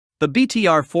The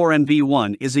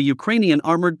BTR-4MV1 is a Ukrainian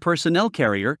Armored Personnel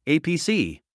Carrier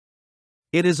 (APC).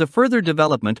 It is a further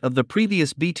development of the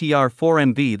previous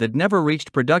BTR-4MV that never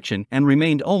reached production and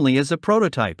remained only as a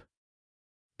prototype.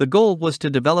 The goal was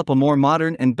to develop a more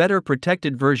modern and better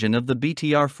protected version of the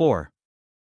BTR-4.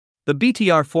 The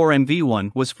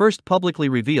BTR-4MV1 was first publicly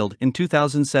revealed in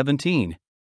 2017.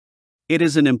 It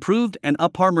is an improved and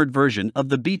uparmored version of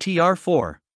the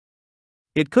BTR-4.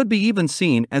 It could be even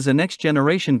seen as a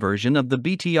next-generation version of the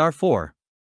BTR-4.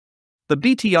 The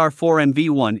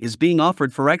BTR-4MV1 is being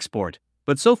offered for export,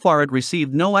 but so far it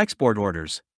received no export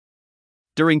orders.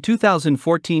 During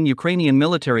 2014 Ukrainian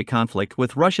military conflict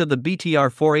with Russia, the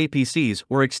BTR-4 APCs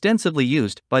were extensively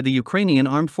used by the Ukrainian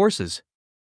armed forces.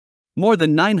 More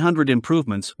than 900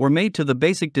 improvements were made to the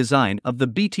basic design of the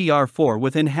BTR-4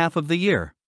 within half of the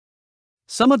year.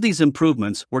 Some of these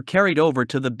improvements were carried over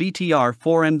to the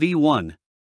BTR-4MV1.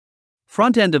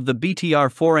 Front end of the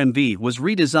BTR-4MV was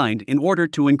redesigned in order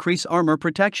to increase armor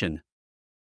protection.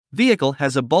 Vehicle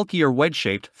has a bulkier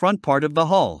wedge-shaped front part of the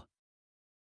hull.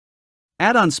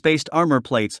 Add-on spaced armor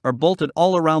plates are bolted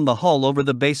all around the hull over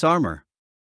the base armor.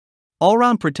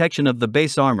 All-round protection of the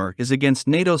base armor is against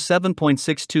NATO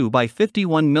 7.62 by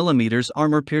 51 mm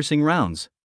armor-piercing rounds.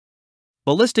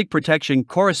 Ballistic protection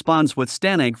corresponds with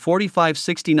STANAG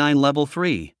 4569 Level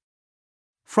 3.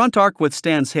 Front arc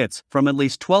withstands hits from at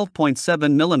least 12.7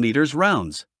 mm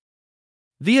rounds.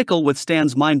 Vehicle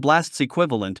withstands mine blasts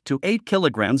equivalent to 8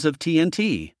 kg of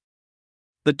TNT.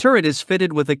 The turret is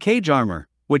fitted with a cage armor,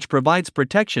 which provides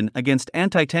protection against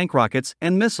anti-tank rockets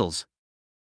and missiles.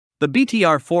 The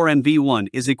BTR-4MV1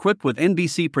 is equipped with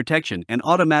NBC protection and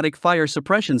automatic fire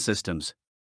suppression systems.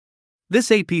 This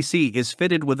APC is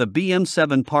fitted with a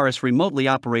BM7 Paris remotely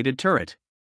operated turret.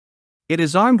 It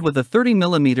is armed with a 30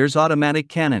 mm automatic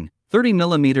cannon, 30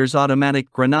 mm automatic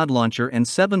grenade launcher and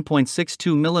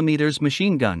 7.62 mm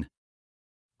machine gun.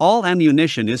 All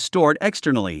ammunition is stored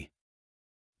externally.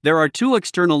 There are two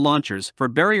external launchers for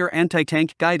barrier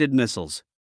anti-tank guided missiles.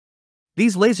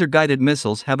 These laser-guided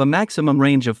missiles have a maximum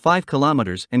range of 5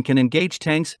 km and can engage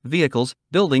tanks, vehicles,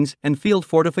 buildings, and field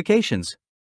fortifications.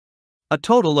 A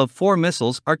total of 4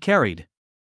 missiles are carried.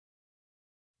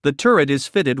 The turret is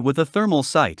fitted with a thermal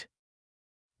sight.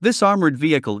 This armored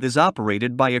vehicle is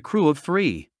operated by a crew of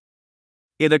 3.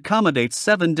 It accommodates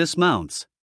 7 dismounts.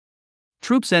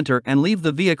 Troops enter and leave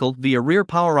the vehicle via rear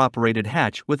power-operated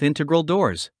hatch with integral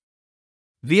doors.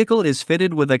 Vehicle is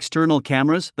fitted with external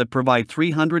cameras that provide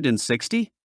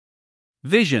 360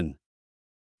 vision.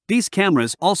 These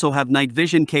cameras also have night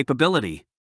vision capability.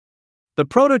 The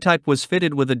prototype was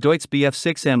fitted with a Deutz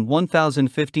Bf6M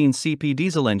 1015 CP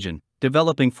diesel engine,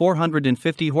 developing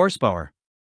 450 horsepower.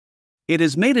 It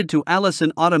is mated to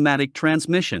Allison automatic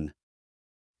transmission.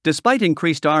 Despite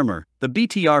increased armor, the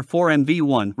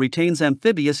BTR-4MV1 retains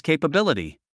amphibious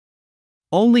capability.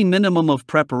 Only minimum of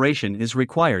preparation is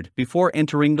required before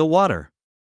entering the water.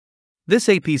 This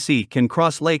APC can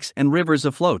cross lakes and rivers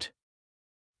afloat.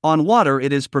 On water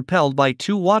it is propelled by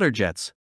 2 water jets.